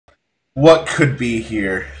What could be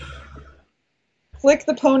here? Click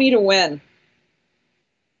the pony to win.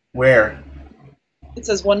 Where? It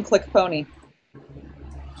says one-click pony.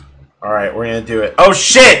 Alright, we're gonna do it. Oh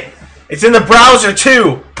shit! It's in the browser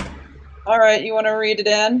too! All right, you want to read it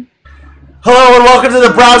in? Hello and welcome to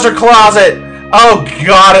the browser closet! Oh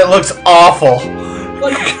god, it looks awful.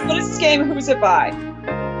 What is this game? Who's it by?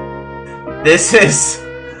 This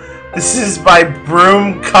is by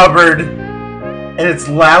Broom Cupboard, and it's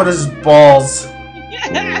loud as balls.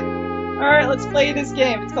 All right, let's play this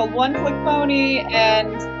game. It's called One Click Pony,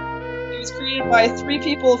 and it was created by 3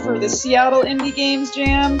 people for the Seattle Indie Games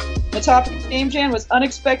Jam. The topic of the Game Jam was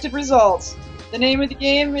unexpected results. The name of the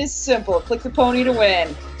game is simple. Click the pony to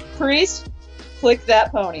win. Priest, click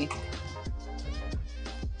that pony.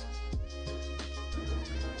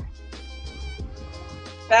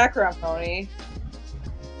 Background pony.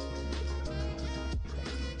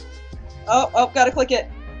 Oh, gotta click it.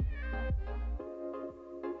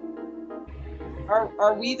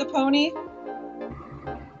 Are we the pony?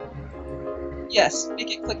 Yes, make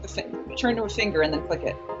it click the turn to a finger and then click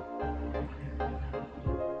it.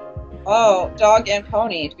 Oh, dog and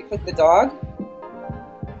pony. Do we click the dog?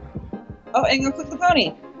 Oh, and then click the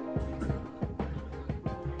pony.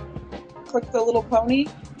 Click the little pony.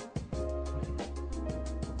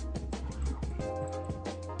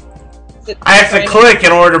 I have to click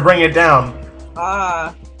in order to bring it down.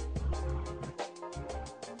 Ah.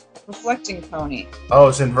 Reflecting pony. Oh,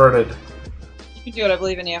 it's inverted. You can do it, I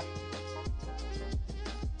believe in you.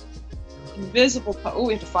 Invisible pony. Oh,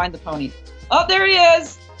 we have to find the pony. Oh, there he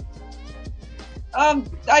is!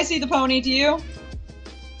 I see the pony, do you?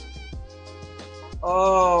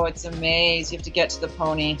 Oh, it's a maze. You have to get to the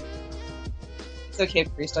pony. It's okay,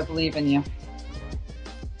 Priest, I believe in you.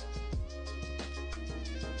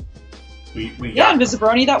 We Yeah, got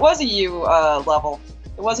Invisibrony, that was a U level.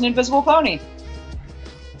 It was an invisible pony.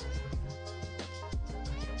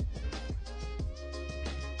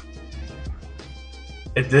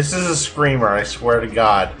 If this is a screamer, I swear to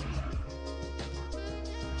God.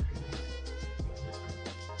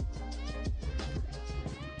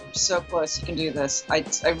 You're so close, you can do this. I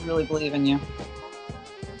really believe in you.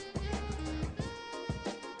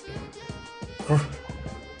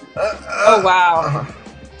 Oh, wow.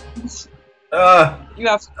 You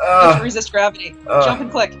have to resist gravity. Jump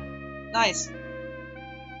and click. Nice.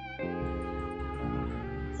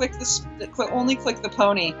 Click this. Only click the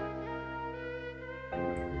pony.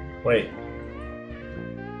 Wait.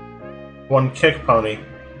 One kick pony.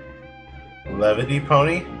 Levity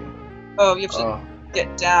pony? Oh, you have to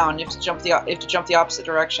get down. You have to jump the opposite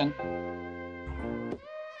direction.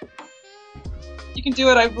 You can do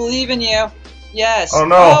it. I believe in you. Yes. Oh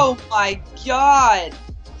no. Oh my god.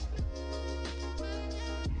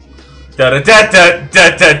 Come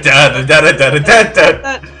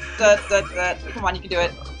on, you can do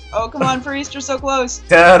it. Oh, come on, Priest, you're so close.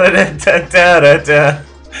 That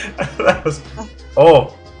was...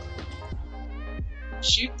 Oh.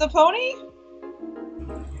 Shoot the pony?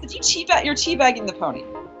 Did you teabag? You're teabagging the pony.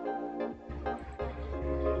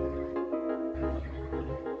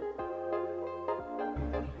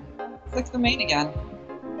 Click the main again.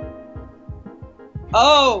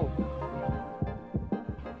 Oh!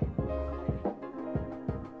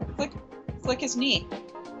 Click his knee.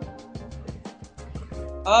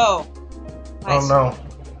 Oh. Nice. Oh no.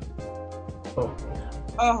 Oh.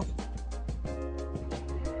 Oh.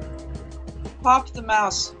 Pop the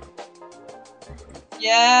mouse.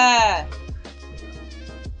 Yeah.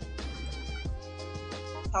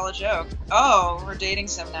 Tell a joke. Oh, we're dating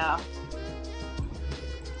sim now.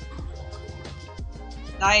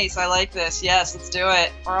 Nice, I like this. Yes, let's do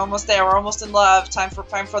it. We're almost there. We're almost in love. Time for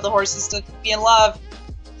the horses to be in love.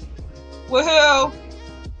 Woohoo!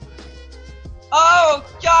 Oh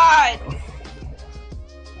God!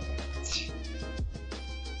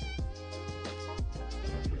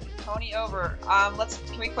 Pony over.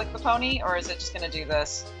 Can we click the pony, or is it just gonna do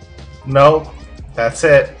this? Nope. That's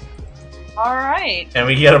it. All right. And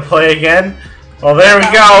we get to play again? Well, there we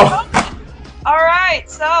go. All right.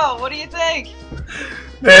 So, what do you think?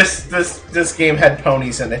 This game had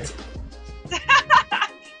ponies in it.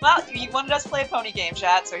 Well, you wanted us to play a pony game,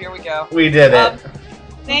 chat, so here we go. We did it.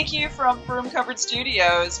 Thank you from Broom Cupboard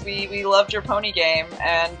Studios. We loved your pony game,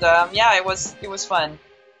 and yeah, it was fun.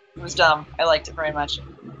 It was dumb. I liked it very much.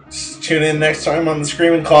 Tune in next time on the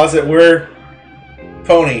Screaming Closet. We're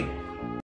Pony.